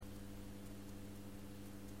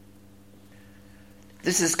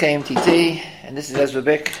This is KMTT, and this is Ezra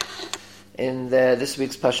Bick in this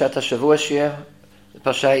week's Parshat HaShavua Shir. The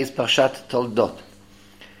Parsha is Parshat Toldot.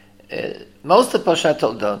 Most of Parshat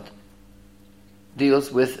Toldot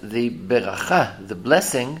deals with the beracha, the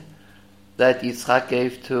blessing that Yitzchak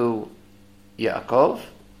gave to Yaakov,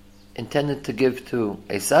 intended to give to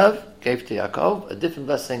Esav, gave to Yaakov, a different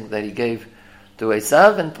blessing that he gave to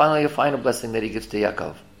Esav, and finally a final blessing that he gives to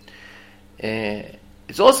Yaakov.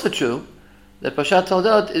 It's also true that Parshat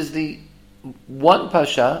Toldot is the one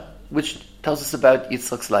Parsha which tells us about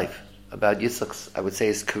Yitzchak's life, about Yitzchak's, I would say,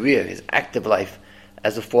 his career, his active life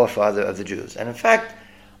as a forefather of the Jews. And in fact,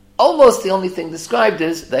 almost the only thing described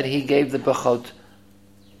is that he gave the brachot,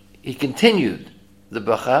 he continued the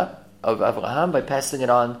bracha of Avraham by passing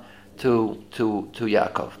it on to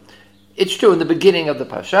Yaakov. It's true in the beginning of the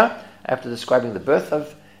Parsha, after describing the birth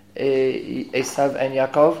of Esav and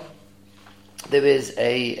Yaakov, there is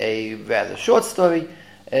a rather short story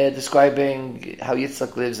describing how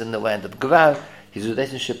Yitzchak lives in the land of Gerar, his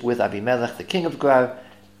relationship with Abimelech, the king of Gerar,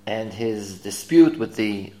 and his dispute with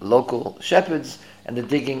the local shepherds, and the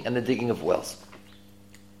digging of wells.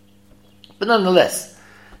 But nonetheless,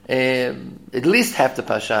 at least half the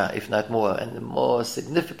Parsha, if not more, and the more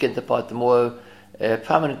significant part, the more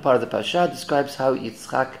prominent part of the Parsha describes how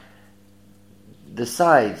Yitzchak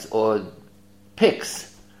decides or picks,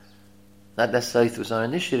 not necessarily through his own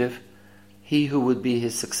initiative, he who would be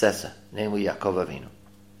his successor, namely Yaakov Avinu.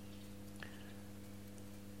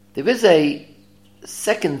 There is a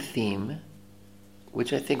second theme,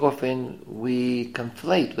 which I think often we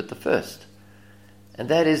conflate with the first, and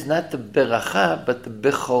that is not the beracha, but the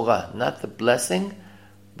bechorah, not the blessing,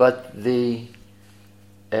 but the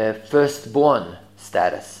firstborn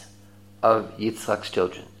status of Yitzchak's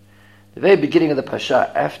children. The very beginning of the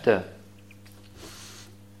Parsha, after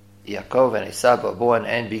Yaakov and Esav are born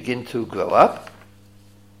and begin to grow up,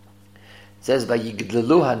 it says,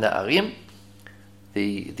 "Vayigdlelu hana'arim,"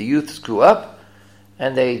 the youths grew up,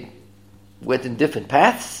 and they went in different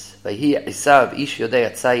paths. Vahi Esav ish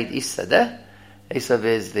yodei atzayid ish sadeh. Esav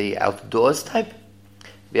is the outdoors type.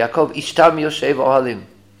 Yaakov ishtar miyoshev ohalim.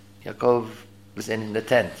 Yaakov was in the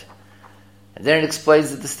tent. And then it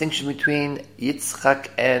explains the distinction between Yitzchak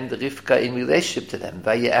and Rivka in relationship to them.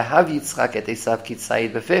 Vaye'ahav Yitzchak et Esav ki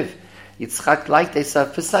tzayid b'fiv. Yitzchak liked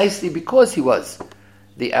Esav precisely because he was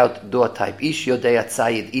the outdoor type. Ish yodei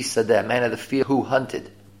atzayid ish sadeh, a man of the field who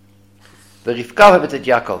hunted. V'Rivka habetet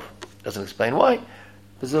Yaakov. Doesn't explain why.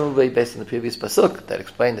 Presumably based on the previous pasuk that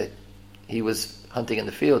explained that he was hunting in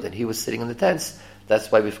the field and he was sitting in the tents.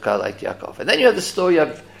 That's why Rivka liked Yaakov. And then you have the story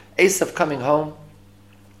of Esav coming home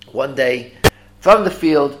one day from the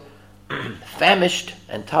field, famished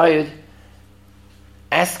and tired,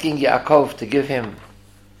 asking Yaakov to give him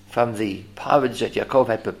from the porridge that Yaakov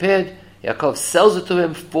had prepared. Yaakov sells it to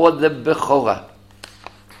him for the bechorah.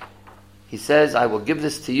 He says, "I will give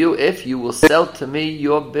this to you if you will sell to me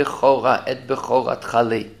your bechorah, et bechorat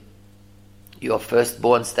chali, your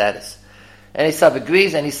firstborn status." And Esav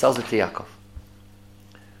agrees and he sells it to Yaakov.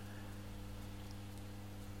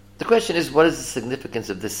 The question is, what is the significance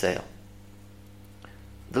of this sale?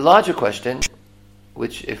 The larger question,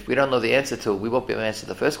 which if we don't know the answer to, we won't be able to answer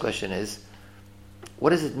the first question, is,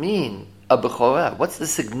 what does it mean, a bechorah? What's the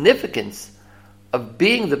significance of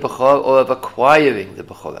being the bechorah or of acquiring the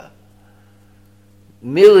bechorah?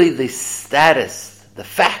 Merely the status, the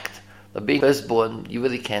fact of being firstborn, you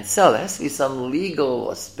really can't sell. There has to be some legal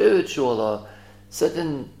or spiritual or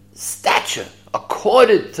certain stature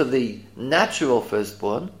accorded to the natural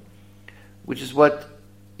firstborn, which is what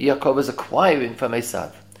Yaakov is acquiring from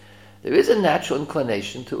Esav. There is a natural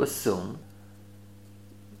inclination to assume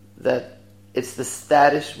that it's the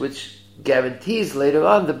status which guarantees later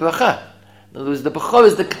on the bracha. In other words, the bracha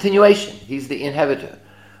is the continuation. He's the inheritor.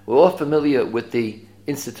 We're all familiar with the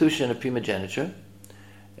institution of primogeniture,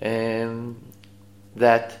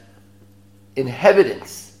 that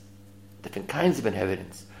inheritance, different kinds of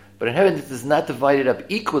inheritance, but inheritance is not divided up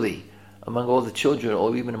equally among all the children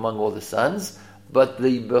or even among all the sons, but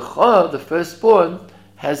the bechor, the firstborn,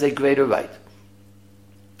 has a greater right.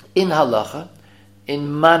 In halacha,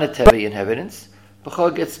 in monetary inheritance,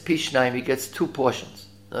 bechor gets pishnaim, he gets 2 portions.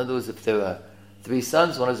 In other words, if there are 3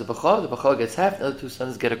 sons, one is a bechor, the bechor gets half, the other 2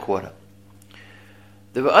 sons get a quarter.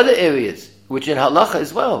 There are other areas which in halacha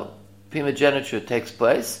as well, primogeniture takes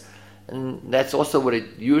place, and that's also what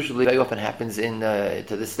it usually very often happens in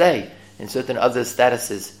to this day in certain other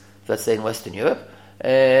statuses, let's say in Western Europe.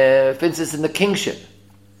 For instance, in the kingship,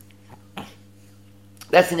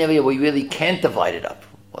 that's an area where you really can't divide it up.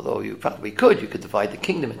 Although you probably could, you could divide the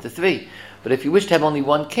kingdom into 3. But if you wish to have only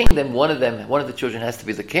one king, then one of the children has to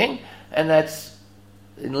be the king, and that's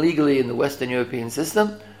legally in the Western European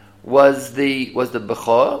system, was the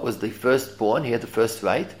Bechor, was the firstborn. He had the first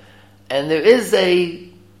right. And there is a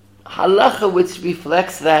halacha which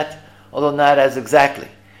reflects that, although not as exactly.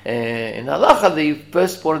 In halacha, the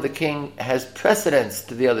firstborn of the king has precedence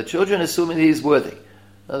to the other children, assuming that he's worthy.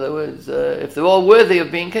 In other words, if they're all worthy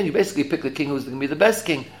of being king, you basically pick the king who's going to be the best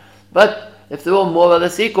king. But if they're all more or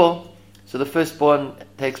less equal, so the firstborn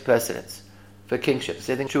takes precedence for kingship.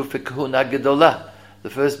 Same thing true for Kahuna Gedolah. The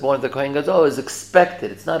firstborn of the Kohen Gadol is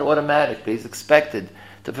expected. It's not automatic, but he's expected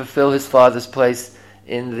to fulfill his father's place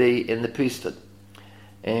in the priesthood.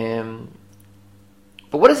 But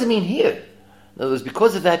what does it mean here? In other words,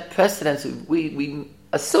 because of that precedence, we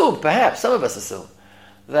assume, perhaps some of us assume,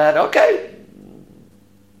 that okay,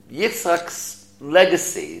 Yitzchak's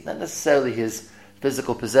legacy, not necessarily his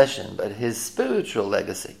physical possession, but his spiritual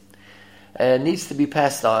legacy, needs to be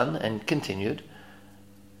passed on and continued.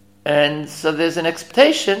 And so there's an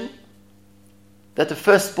expectation that the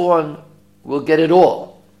firstborn will get it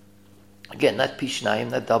all. Again, not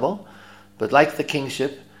pishnayim, not double, but like the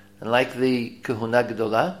kingship and like the kahuna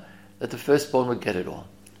gedolah, that the firstborn would get it all.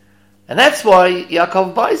 And that's why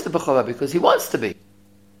Yaakov buys the Bechorah, because he wants to be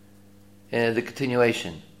the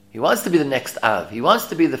continuation. He wants to be the next Av. He wants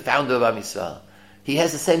to be the founder of Am Yisrael. He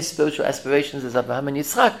has the same spiritual aspirations as Abraham and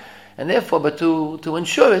Yitzchak, and therefore, but to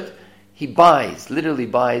ensure it, he literally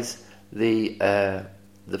buys the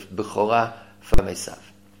Bechorah from Esav.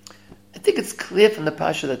 I think it's clear from the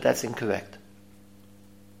Pasha that that's incorrect.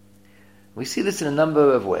 We see this in a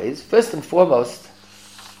number of ways. First and foremost,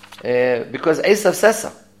 because Esav says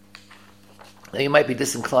so. Now you might be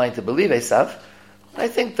disinclined to believe Esav, but I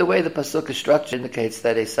think the way the Pasuk is structured indicates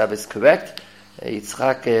that Esav is correct.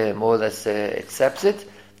 Yitzchak more or less accepts it,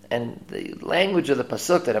 and the language of the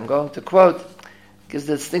Pasuk that I'm going to quote gives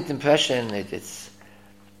the distinct impression it's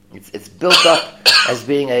built up as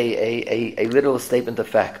being a literal statement of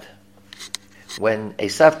fact. When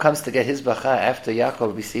Esav comes to get his bracha after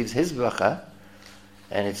Yaakov receives his bracha,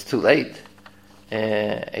 and it's too late,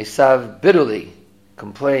 Esav bitterly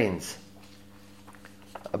complains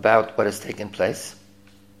about what has taken place.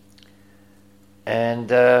 And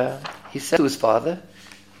he says to his father,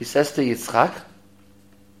 he says to Yitzchak,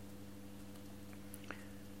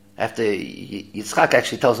 after Yitzchak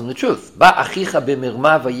actually tells him the truth,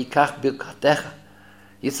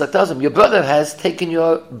 Yitzchak tells him, your brother has taken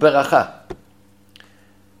your beracha.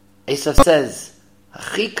 Esav says,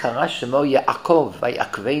 Achi kara shemo Yaakov,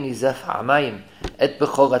 vayakveni zef ha'amayim, et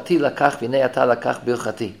bechorati lakach, v'nei ata lakach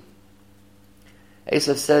birchati.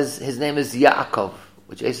 Esav says his name is Yaakov,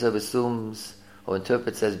 which Esav assumes or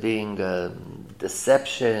interprets as being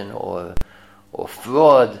deception or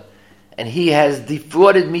fraud, and he has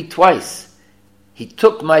defrauded me twice. He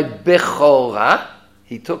took my bechorah,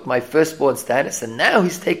 he took my firstborn status, and now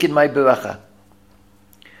he's taken my beracha.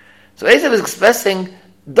 So Esav is expressing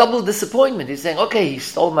double disappointment. He's saying, okay, he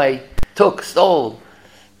tricked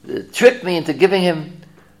me into giving him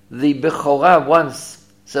the bechorah once,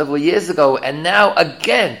 several years ago, and now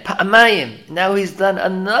again, pa'amayim, now he's done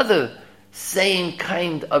another same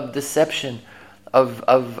kind of deception, of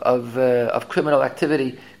criminal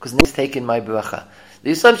activity, because he's taken my beracha.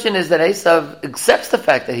 The assumption is that Esav accepts the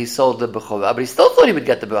fact that he sold the bechorah, but he still thought he would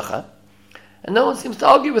get the beracha, and no one seems to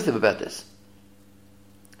argue with him about this.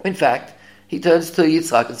 In fact, he turns to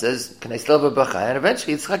Yitzchak and says, can I still have a beracha? And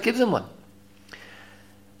eventually Yitzchak gives him one.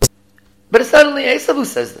 But it's not only Esav who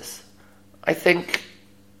says this. I think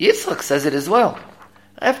Yitzchak says it as well.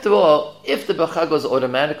 After all, if the beracha goes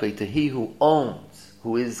automatically to he who owns,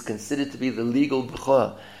 who is considered to be the legal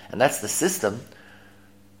bechorah, and that's the system,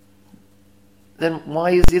 then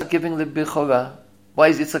why is Yitzchak giving the bechorah? Why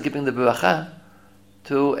is Yitzchak giving the beracha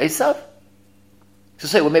to Esav? To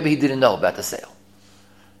say, well, maybe he didn't know about the sale.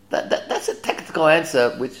 That's a technical answer,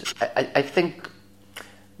 which I think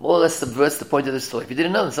more or less subverts the point of the story. If he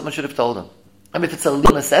didn't know, then someone should have told him. I mean, if it's a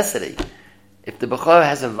legal necessity, if the bechorah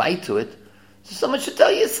has a right to it, so someone should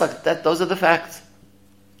tell Yitzchak that those are the facts.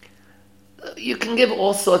 You can give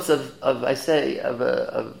all sorts of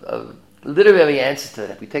literary answers to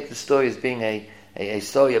that. We take the story as being a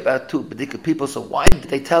story about two particular people, so why did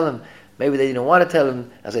they tell him? Maybe they didn't want to tell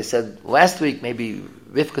him. As I said last week, maybe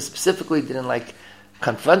Rivka specifically didn't like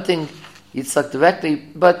confronting Yitzchak directly,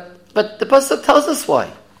 but the Pasuk tells us why.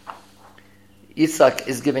 Yitzchak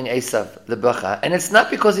is giving Esav the bracha, and it's not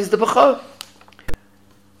because he's the bechor.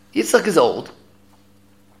 Yitzchak is old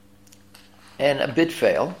and a bit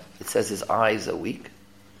frail. It says his eyes are weak.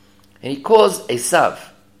 And he calls Esav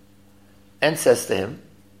and says to him,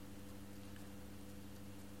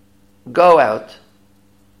 go out,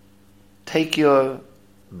 take your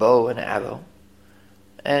bow and arrow,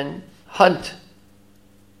 and hunt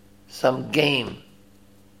some game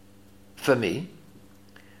for me,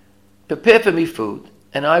 prepare for me food,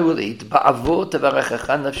 and I will eat, and then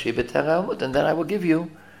I will give you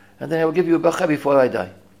a bracha before I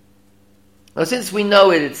die. Now, since we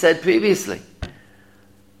know it said previously, in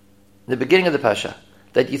the beginning of the Pasha,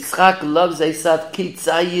 that Yitzchak loves Esav ki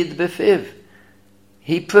tzayid befiv.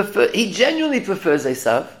 He genuinely prefers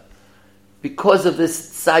Esav because of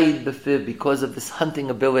this tzayid befiv, because of this hunting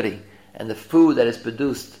ability and the food that is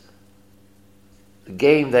produced, the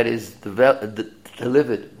game that is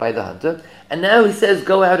delivered by the hunter. And now he says,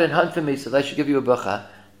 go out and hunt for me so that I should give you a bracha.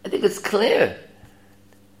 I think it's clear.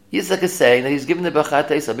 Yitzchak is saying that he's giving the bracha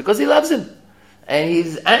to Esav because he loves him. And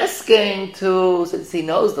he's asking to, since he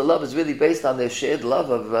knows the love is really based on their shared love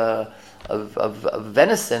of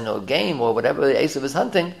venison or game or whatever Esav is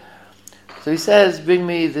hunting. So he says, bring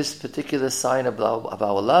me this particular sign of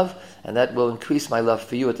our love, and that will increase my love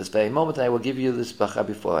for you at this very moment, and I will give you this bracha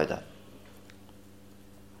before I die.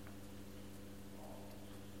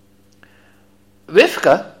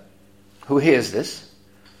 Rivka, who hears this,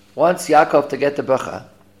 wants Yaakov to get the bracha.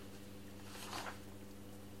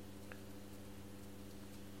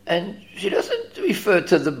 And she doesn't refer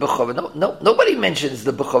to the Bechorah. No, nobody mentions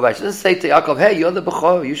the Bechorah. She doesn't say to Yaakov, hey, you're the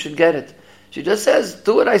Bechorah, you should get it. She just says,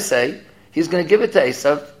 do what I say. He's going to give it to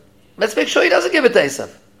Esav. Let's make sure he doesn't give it to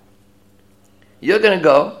Esav. You're going to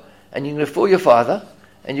go, and you're going to fool your father,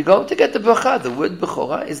 and you're going to get the Bechorah. The word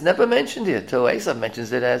Bechorah is never mentioned here. Till Esav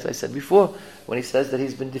mentions it, as I said before, when he says that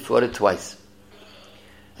he's been defrauded twice.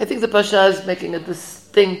 I think the Pasha is making a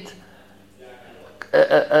distinct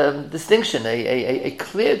distinction, a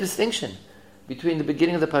clear distinction between the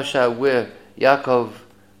beginning of the Pasha where Yaakov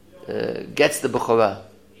gets the Bechorah,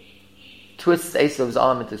 twists Esav's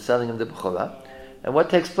arm into selling him the Bechorah, and what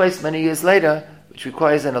takes place many years later, which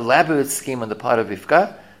requires an elaborate scheme on the part of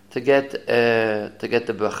Rivka to get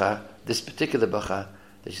the bracha, this particular bracha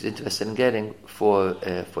that she's interested in getting for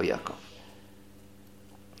Yaakov.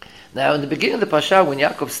 Now, in the beginning of the Pasha, when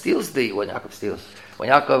Yaakov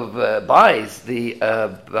buys the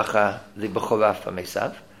bracha, the Bechorah from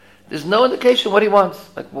Esav, there's no indication what he wants.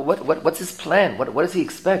 Like, what's his plan? What does he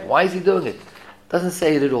expect? Why is he doing it? Doesn't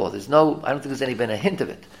say it at all. I don't think there's even a hint of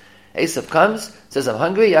it. Esav comes, says, I'm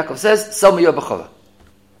hungry. Yaakov says, sell me your Bechorah.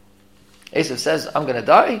 Esav says, I'm going to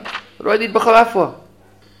die. What do I need Bechorah for?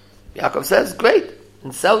 Yaakov says, great,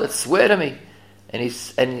 and sell it. Swear to me. And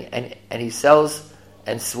he sells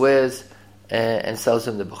and swears and sells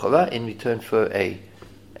him the Bechorah in return for a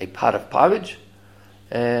pot of porridge.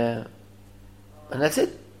 And that's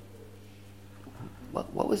it.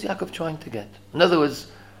 What was Yaakov trying to get? In other words,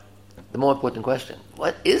 the more important question,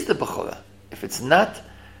 what is the Bechorah? If it's not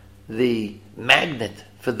the magnet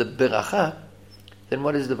for the beracha, then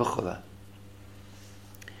what is the Bechorah?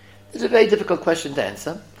 It's a very difficult question to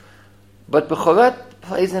answer, but Bechorah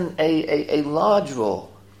plays a large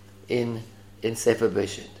role in Sefer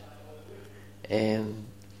Bereshit.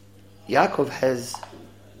 Yaakov has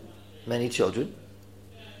many children,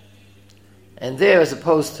 and there, as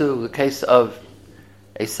opposed to the case of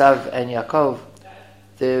Esav and Yaakov,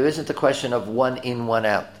 there isn't a question of one in, one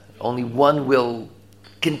out. Only one will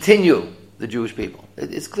continue the Jewish people.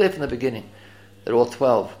 It's clear from the beginning that all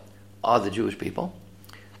 12 are the Jewish people,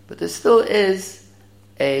 but there still is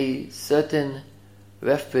a certain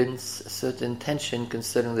reference, a certain tension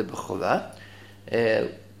concerning the Bechorah.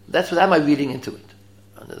 That's without my reading into it.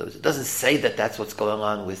 In other words, it doesn't say that that's what's going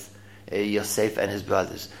on with Yosef and his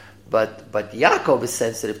brothers. But Yaakov is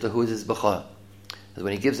sensitive to who is his Bechorah. Because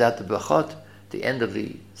when he gives out the Brachot, at the end of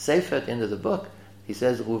the Sefer, at the end of the book, he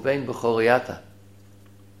says, Ruvain Bechoriyata.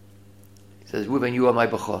 He says, Ruvain, you are my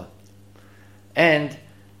Bechor. And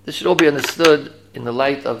this should all be understood in the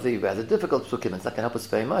light of the rather difficult psukim. It's not going to help us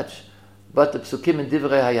very much. But the psukim in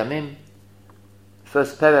Divrei Hayamim,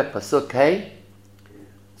 first parak, pasuk Hey,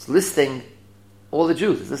 it's listing all the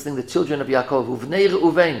Jews. It's listing the children of Yaakov. Uvnei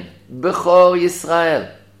Reuven, Bechor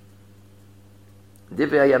Yisrael.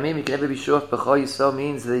 Divrei Hayamim, you can never be sure if Bechor Yisrael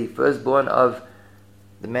means the firstborn of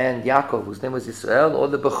the man Yaakov, whose name was Yisrael, or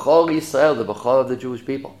the Bechor Yisrael, the Bechor of the Jewish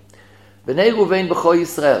people. Bnei Reuven Bechor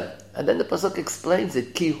Yisrael. And then the pasuk explains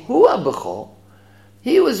it. Ki hu ha-Bechor,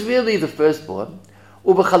 he was really the firstborn.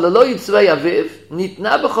 Ubechalalo yitzvei aviv,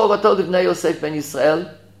 nitna bechorato livnei Yosef ben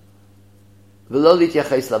Yisrael, v'lo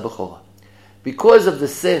lityaches la-Bechorah. Because of the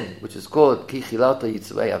sin, which is called Ki chilalta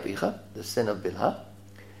yitzvei avicha, the sin of Bilhah,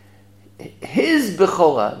 his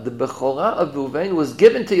Bechorah, the Bechorah of Reuven, was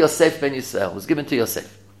given to Yosef ben Yisrael, was given to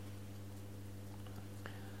Yosef.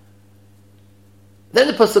 Then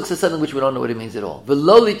the pasuk says something which we don't know what it means at all.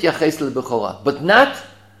 V'lo lityaches la-Bechorah, but not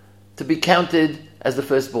to be counted as the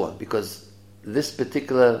firstborn, because this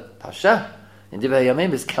particular Pasha in Divrei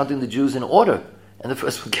Yamim is counting the Jews in order, and the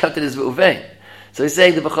first one counted is Reuven. So he's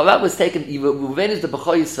saying the Bechorah was taken, Reuven is the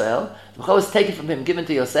Bechor Yisrael, the Bechor was taken from him, given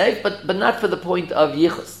to Yosef, but not for the point of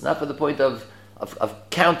Yichus, not for the point of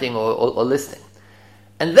counting or listing.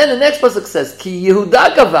 And then the next pasuk says, Ki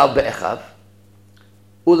Yehuda gaval be'echav,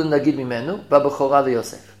 ulen nagid mimenu, ba'bechorah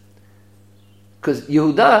leYosef. Because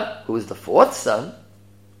Yehuda, who was the fourth son,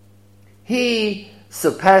 he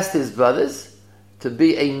surpassed his brothers to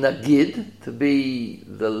be a nagid, to be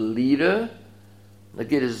the leader.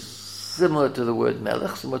 Nagid is similar to the word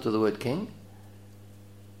melech, similar to the word king,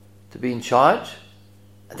 to be in charge.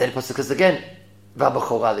 And then pasuk says again,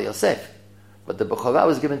 va'bechorah leYosef. But the bechorah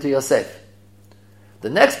was given to Yosef. The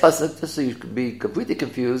next pasuk, just so you can be completely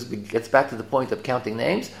confused, gets back to the point of counting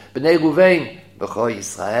names. Bnei Reuven, Bechor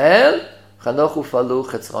Yisrael, Chanoch ufalu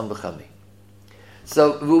Chetzron b'chami.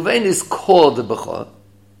 So Reuven is called the Bechor.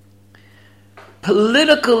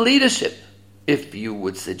 Political leadership, if you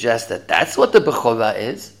would suggest that that's what the Bechorah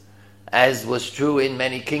is, as was true in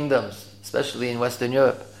many kingdoms, especially in Western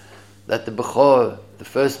Europe, that the Bechor, the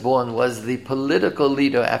firstborn, was the political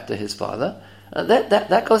leader after his father,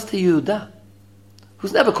 that goes to Yehuda,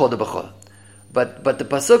 who's never called the Bechor. But the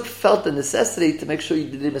Pasuk felt the necessity to make sure you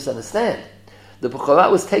didn't misunderstand. The Bechorah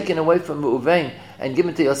was taken away from Reuven and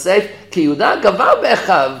given to Yosef. Ki Yehuda gavar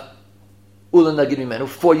be'echav ulen nagid mimenu.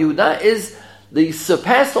 For Yehuda is the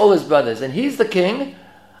surpassed all his brothers, and he's the king,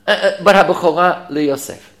 but ha-Bechorah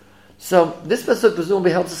leYosef. So this Pasuk presumably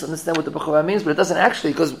helps us understand what the Bechorah means, but it doesn't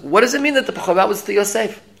actually, because what does it mean that the Bechorah was to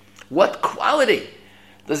Yosef? What quality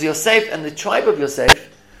does Yosef and the tribe of Yosef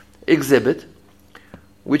exhibit,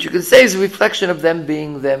 which you can say is a reflection of them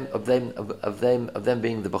being them being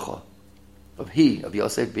the Bechor, of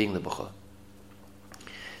Yosef being the Bechor?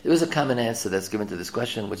 There is a common answer that's given to this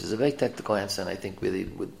question, which is a very technical answer, and I think really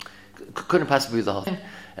couldn't possibly be the whole thing,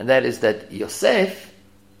 and that is that Yosef,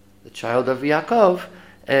 the child of Yaakov,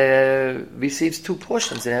 receives two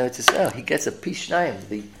portions in Eretz Yisrael. He gets a Pishnayim,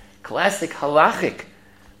 the classic halachic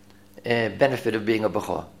benefit of being a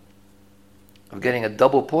Bechor, of getting a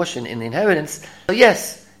double portion in the inheritance. So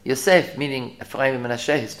yes, Yosef, meaning Ephraim and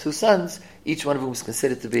Menashe, his two sons, each one of whom is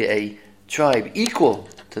considered to be a tribe equal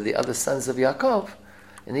to the other sons of Yaakov.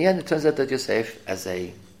 In the end, it turns out that Yosef, as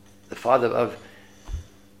the father of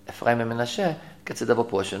Ephraim and Menashe, gets a double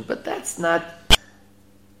portion. But that's not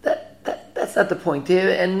the point here,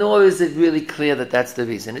 and nor is it really clear that that's the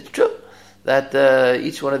reason. It's true that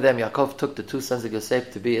each one of them, Yaakov took the two sons of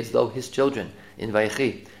Yosef to be as though his children in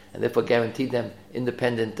Vayechi, and therefore guaranteed them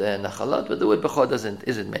independent nachalot. But the word Bechor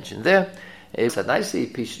isn't mentioned there. It's a nicely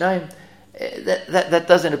Pishnayim. That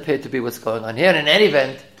doesn't appear to be what's going on here. And in any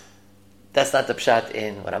event, that's not the pshat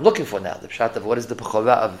in what I'm looking for now. The pshat of what is the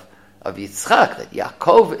Bechorah of Yitzchak, that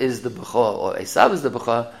Yaakov is the Bechor or Esav is the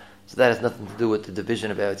Bechor. So that has nothing to do with the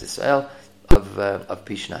division of Eretz Yisrael of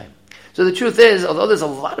Pishnayim. So the truth is, although there's a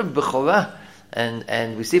lot of Bechorah,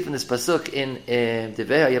 and we see from this pasuk in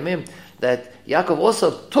Divrei Hayamim that Yaakov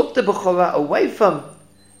also took the Bechorah away from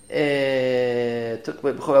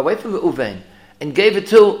Reuven and gave it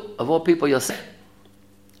to, of all people, Yosef.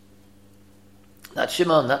 Not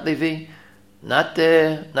Shimon, not Levi, not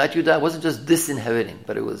Judah. It wasn't just disinheriting,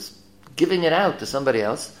 but it was giving it out to somebody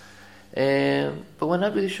else. But we're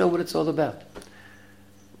not really sure what it's all about.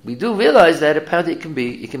 We do realize that apparently it can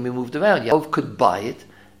be moved around. Yaakov could buy it,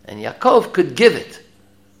 and Yaakov could give it.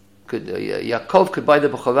 Yaakov could buy the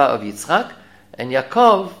Bechorah of Yitzchak, and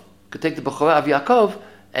Yaakov could take the Bechorah of Yaakov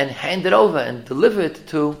and hand it over and deliver it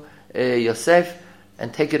to Yosef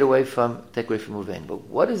and take away from Reuven. But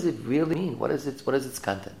what does it really mean? What is its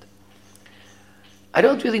content? I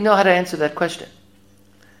don't really know how to answer that question.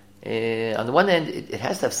 On the one hand, it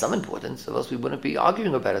has to have some importance, or else we wouldn't be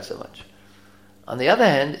arguing about it so much. On the other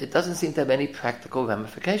hand, it doesn't seem to have any practical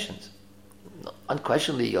ramifications.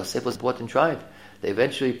 Unquestionably, Yosef was bought and tried. They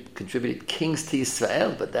eventually contributed kings to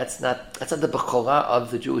Israel, but that's not the Bechorah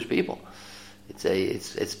of the Jewish people.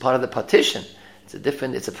 It's part of the partition.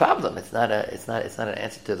 It's a problem. It's not an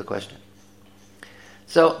answer to the question.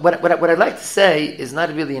 So what I'd like to say is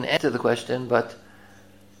not really an answer to the question, but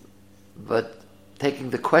taking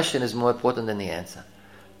the question is more important than the answer.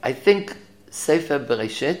 I think Sefer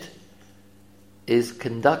Bereshit is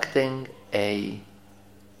conducting a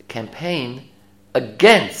campaign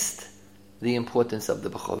against the importance of the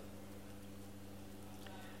Bechorah.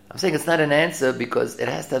 I'm saying it's not an answer because it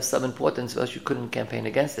has to have some importance, or else you couldn't campaign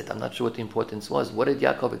against it. I'm not sure what the importance was. What did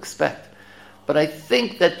Yaakov expect? But I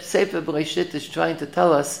think that Sefer Bereshit is trying to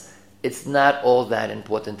tell us it's not all that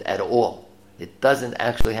important at all. It doesn't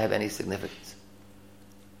actually have any significance.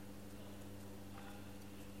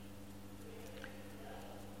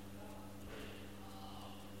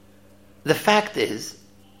 the fact is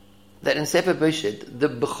that in Sefer Bereshit, the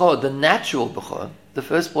Bechor, the natural Bechor, the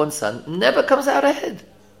firstborn son, never comes out ahead.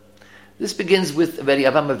 This begins with very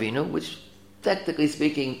Avraham Avinu, which technically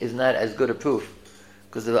speaking is not as good a proof,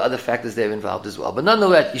 because there are other factors there involved as well. But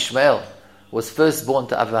nonetheless, Ishmael was firstborn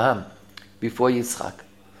to Avraham before Yitzchak.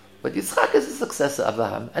 But Yitzchak is a successor of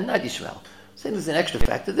Avraham, and not Ishmael. So there's an extra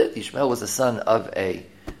factor that Ishmael was the son of a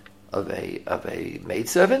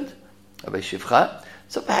maidservant, of a shivcha.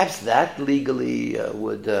 So perhaps that legally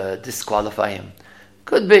would disqualify him.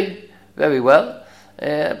 Could be, very well.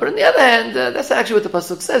 But on the other hand, that's actually what the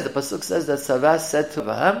pasuk says. The pasuk says that Sarah said to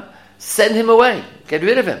Avraham, "Send him away, get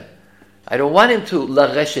rid of him. I don't want him to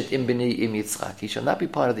lareshet im b'ni im Yitzchak. He shall not be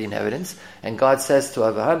part of the inheritance." And God says to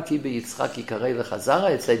Avraham, "Ki b'Yitzchak yikarei lechazara."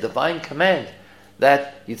 It's a divine command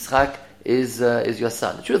that Yitzchak is your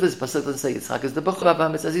son. The truth is, the pasuk doesn't say Yitzchak is the bechor of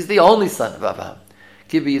Avraham. It says he's the only son of Avraham.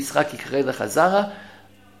 Ki b'Yitzchak yikarei lechazara.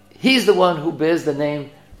 He's the one who bears the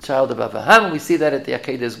name child of Avraham. And we see that at the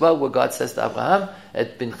Akedah as well, where God says to Avraham,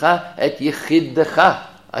 "Et bincha et yichiddecha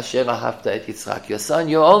asher ahavta et Yitzchak." Your son,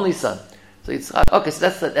 your only son. So Yitzchak. Okay, so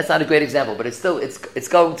that's not a great example, but it's still it's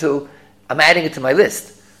going to. I'm adding it to my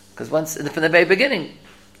list because once from the very beginning,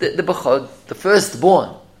 the bechor, the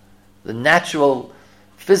firstborn, the natural,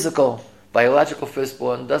 physical, biological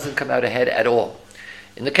firstborn doesn't come out ahead at all.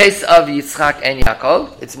 In the case of Yitzchak and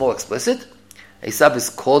Yaakov, it's more explicit. Esav is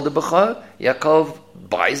called the bechor. Yaakov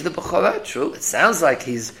buys the bechorah. True, it sounds like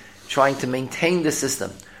he's trying to maintain the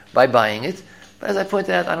system by buying it. But as I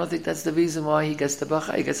pointed out, I don't think that's the reason why he gets the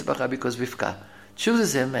bracha. He gets the bracha because Rivka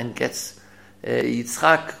chooses him and gets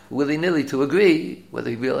Yitzchak willy-nilly to agree, whether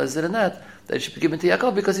he realizes it or not, that it should be given to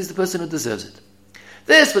Yaakov because he's the person who deserves it.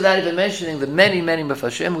 This without even mentioning the many, many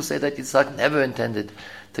Mefarshim who say that Yitzchak never intended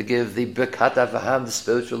to give the Birkat Avraham, the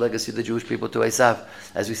spiritual legacy of the Jewish people, to Esav.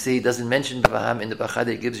 As we see, he doesn't mention Avraham in the bracha that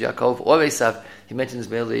he gives Yaakov or Esav. He mentions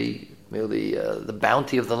merely the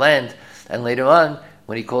bounty of the land. And later on,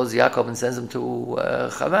 when he calls Yaakov and sends him to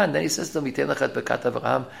Haran, then he says to him, "Yitem lecha et Birkat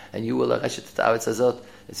Avraham, and you will areshet et haaretz hazot."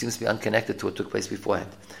 It seems to be unconnected to what took place beforehand.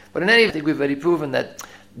 But in any event, I think we've already proven that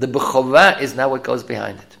the Bechorah is not what goes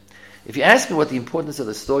behind it. If you ask me what the importance of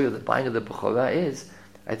the story of the buying of the Bechorah is,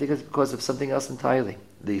 I think it's because of something else entirely.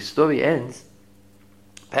 The story ends,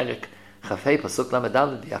 Perek Chafei Pasuk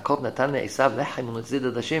Lamed, Yaakov Natan Esav lechem u'nitzid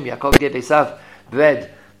adashim. Yaakov gave Esav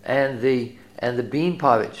bread and the bean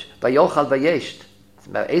porridge. Vayochal vayesht. It's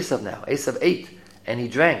about Esav now. Esav ate and he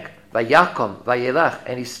drank. Vayakom vayelach,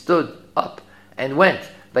 and he stood up and went.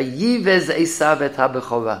 Vayivez Esav et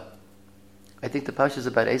haBechorah. I think the parsha is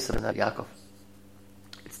about Esav and not Yaakov.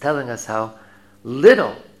 It's telling us how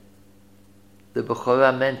little the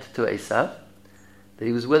Bechorah meant to Esav, that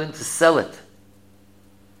he was willing to sell it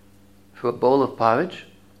for a bowl of porridge,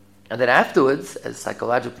 and that afterwards, as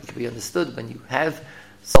psychologically can be understood, when you have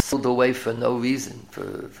sold away for no reason,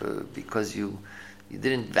 because you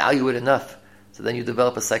didn't value it enough, so then you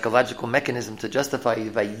develop a psychological mechanism to justify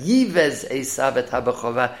Vayivez Esav et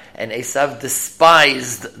haBechorah, and Esav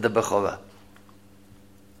despised the Bechorah.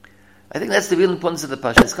 I think that's the real importance of the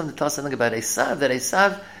parsha. It's come to tell us something about Esav, that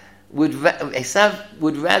Esav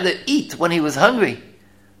would rather eat when he was hungry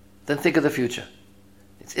than think of the future.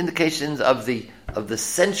 It's indications of the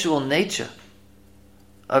sensual nature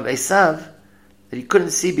of Esav that he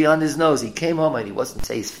couldn't see beyond his nose. He came home and he wasn't,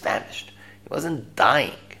 say, he's famished. He wasn't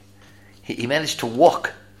dying. He managed to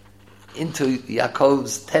walk into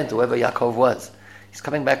Yaakov's tent, wherever Yaakov was. He's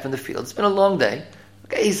coming back from the field. It's been a long day.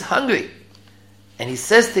 Okay, he's hungry. And he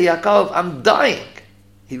says to Yaakov, "I'm dying."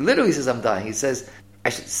 He literally says, "I'm dying." He says, "I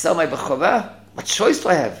should sell my Bechorah? What choice do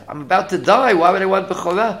I have? I'm about to die. Why would I want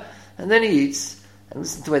Bechorah?" And then he eats. And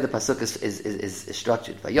listen to the way the pasuk is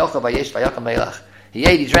structured. Vayochal vayesh vayakam vayelach. He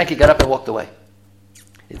ate, he drank, he got up and walked away.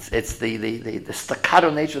 It's the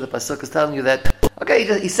staccato nature of the pasuk is telling you that, okay,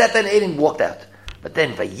 he sat there and ate and walked out. But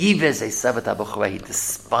then, Vayivez Esav et haBechorah, he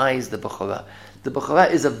despised the Bechorah. The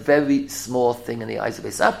Bechorah is a very small thing in the eyes of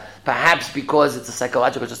Esav, perhaps because it's a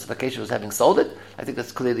psychological justification of having sold it. I think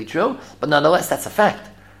that's clearly true, but nonetheless, that's a fact.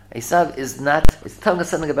 Esav is not, it's telling us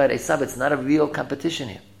something about Esav, it's not a real competition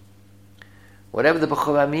here. Whatever the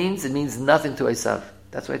Bechorah means, it means nothing to Esav.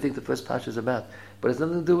 That's what I think the first parsha is about. But it's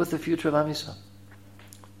nothing to do with the future of Am Yisrael.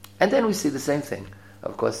 And then we see the same thing,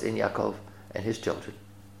 of course, in Yaakov and his children.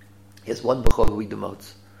 He has one Bechor who he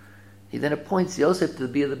demotes. He then appoints Yosef to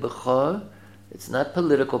be the Bechor. It's not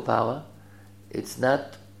political power. It's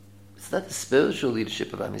not the spiritual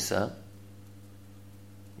leadership of Am Yisrael.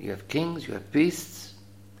 You have kings, you have priests,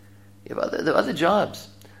 you have other jobs.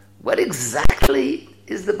 What exactly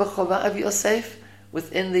is the Bechorah of Yosef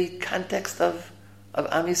within the context of of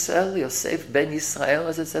Am Yisrael, Yosef ben Yisrael,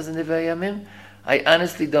 as it says in the Yamim? I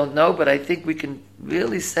honestly don't know, but I think we can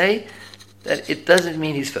really say that it doesn't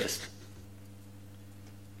mean he's first.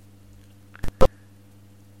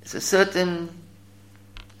 It's a certain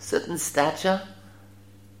stature.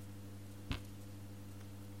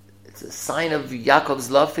 It's a sign of Yaakov's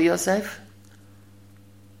love for Yosef,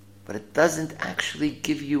 but it doesn't actually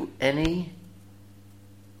give you any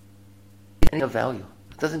value.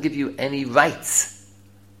 It doesn't give you any rights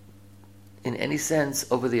in any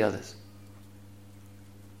sense over the others.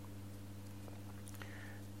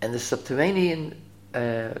 And the subterranean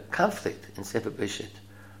conflict in Sefer Bereshit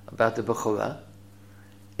about the Bechorah,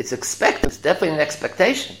 it's expected, it's definitely an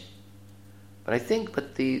expectation. But I think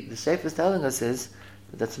what the Sefer is telling us is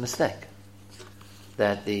that that's a mistake.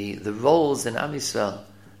 That the roles in Am Yisrael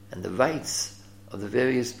and the rights of the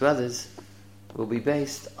various brothers will be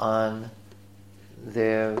based on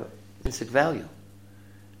their intrinsic value.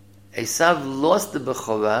 Esav lost the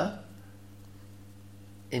Bechorah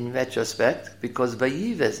in retrospect because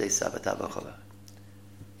Vayivez Esav et HaBechorah.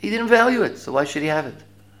 He didn't value it, so why should he have it?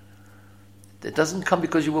 It doesn't come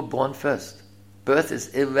because you were born first. Birth is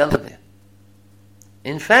irrelevant.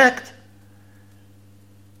 In fact,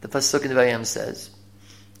 the Pasuk in Vayam says,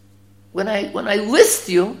 when I list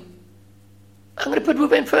you, I'm going to put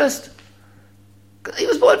Reuben first. Because he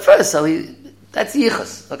was born first, so that's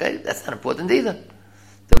Yichus. Okay? That's not important either.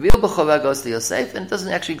 The real Bechorah goes to Yosef, and it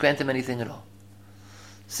doesn't actually grant him anything at all.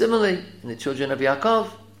 Similarly, in the children of Yaakov,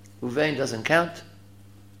 Reuven doesn't count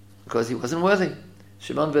because he wasn't worthy.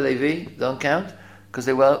 Shimon and Levi don't count because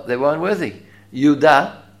they were unworthy.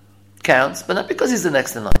 Yehuda counts, but not because he's the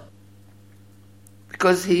next in line.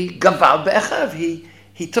 Because he gavar be'echav,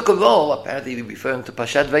 he took a role, apparently referring to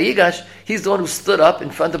Pashat Vayigash. He's the one who stood up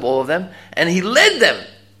in front of all of them, and he led them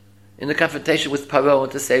in the confrontation with Paro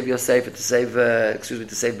and to save Yosef and to save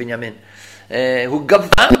Binyamin. Who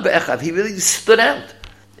gavar be'echav, he really stood out.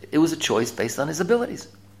 It was a choice based on his abilities.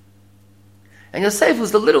 And Yosef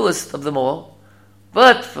was the littlest of them all,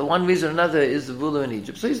 but for one reason or another is the ruler in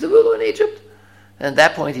Egypt. So he's the ruler in Egypt. And at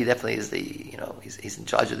that point he definitely is he's in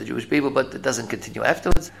charge of the Jewish people, but it doesn't continue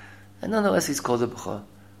afterwards. And nonetheless he's called a Bechor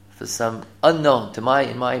for some unknown, in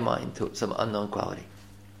my mind, to some unknown quality.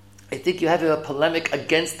 I think you have a polemic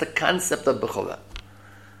against the concept of Bechorah.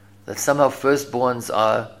 That somehow firstborns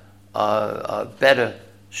are better,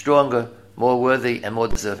 stronger, more worthy, and more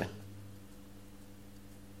deserving.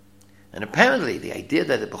 And apparently, the idea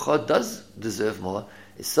that the Bechor does deserve more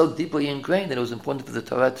is so deeply ingrained that it was important for the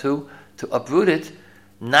Torah to uproot it,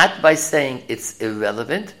 not by saying it's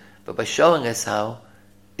irrelevant, but by showing us how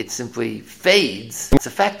it simply fades. It's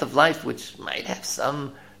a fact of life which might have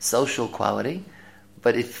some social quality,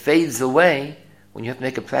 but it fades away when you have to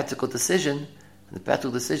make a practical decision, and the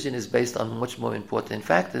practical decision is based on much more important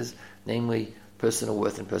factors, namely personal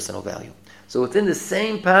worth and personal value. So within the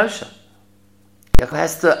same parasha,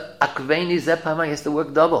 Yaakov has to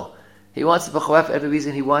work double. He wants the Bechorah for every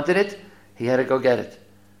reason he wanted it, he had to go get it.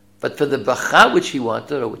 But for the Bracha which he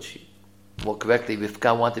wanted, or which more correctly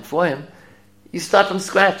Rivka wanted for him, you start from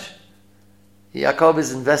scratch. Yaakov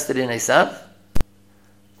is invested in Esav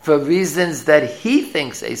for reasons that he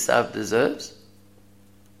thinks Esav deserves.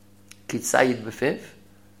 Kitzayid b'fiv,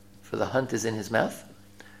 for the hunt is in his mouth.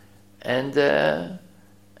 And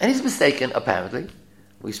he's mistaken, apparently.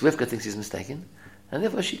 At least Rivka thinks he's mistaken. And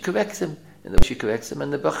therefore she corrects him. And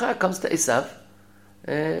the Bracha comes to Esav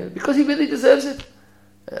because he really deserves it.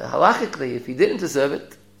 Halachically, if he didn't deserve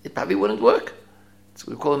it, it probably wouldn't work. So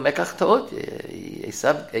we call it Mekach Ta'ot.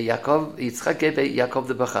 Yitzchak gave Yaakov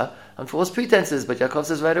the Bracha on false pretenses, but Yaakov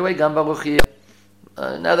says right away, Gam Baruch Yeh.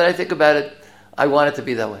 Now that I think about it, I want it to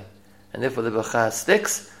be that way. And therefore the Bracha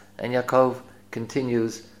sticks, and Yaakov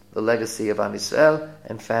continues the legacy of Am Yisrael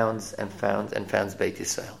and founds Beit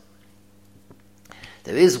Yisrael.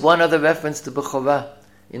 There is one other reference to Bechorah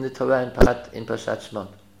in the Torah in Parashat Shemot.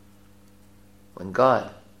 When God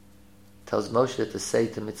tells Moshe to say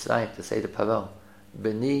to Mitzrayim, to say to Paro,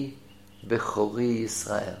 Beni Bechori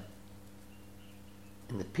Yisrael.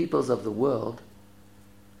 And the peoples of the world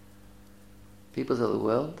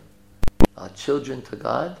are children to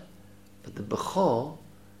God, but the Bechor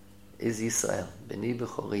is Yisrael. Beni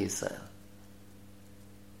Bechori Yisrael.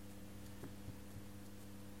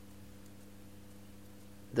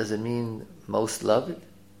 Does it mean most loved?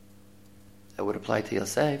 That would apply to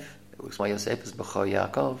Yosef. It was why Yosef is Bechor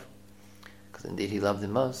Yaakov, because indeed he loved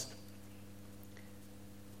him most.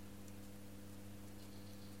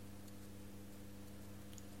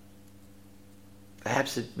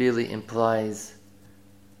 Perhaps it really implies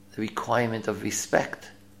the requirement of respect.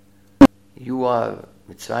 You are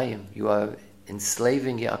Mitzrayim, you are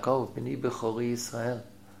enslaving Yaakov, B'ni Bechori Yisrael.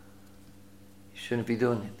 You shouldn't be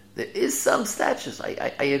doing it. There is some status,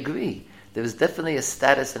 I agree. There is definitely a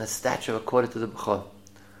status and a stature according to the Bechor.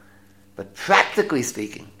 But practically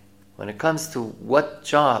speaking, when it comes to what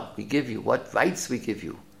job we give you, what rights we give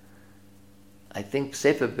you, I think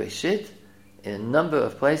Sefer Bereshit, in a number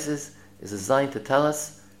of places, is designed to tell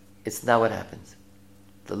us it's not what happens.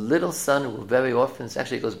 The little son who very often, it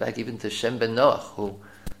actually goes back even to Shem ben Noach, who,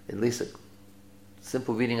 at least a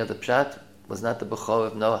simple reading of the Pshat, was not the Bechor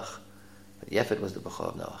of Noach, but Yefet was the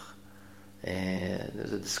Bechor of Noach. And there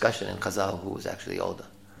was a discussion in Chazal who was actually older.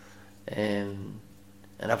 And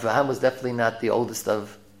Abraham was definitely not the oldest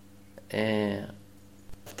of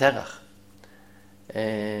Terach.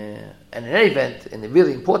 And in any event, in the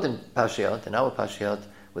really important Parshiyot, in our Parshiyot,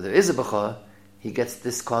 where there is a Bechor, he gets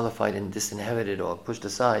disqualified and disinherited or pushed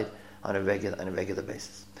aside on a regular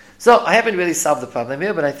basis. So I haven't really solved the problem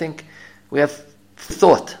here, but I think we have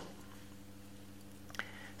thought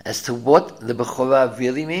as to what the Bechorah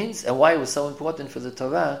really means and why it was so important for the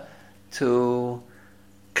Torah to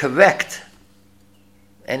correct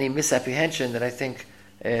any misapprehension that I think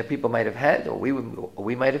people might have had, or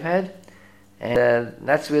we might have had, and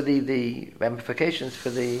that's really the ramifications for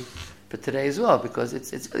today as well, because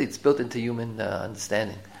it's built into human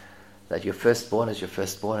understanding that your firstborn is your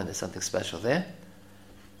firstborn, and there's something special there.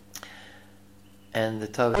 And the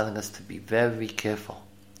Torah is telling us to be very careful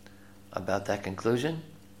about that conclusion,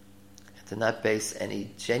 and to not base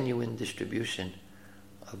any genuine distribution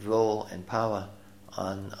of role and power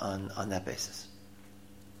on that basis.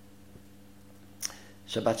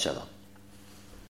 Shabbat Shalom.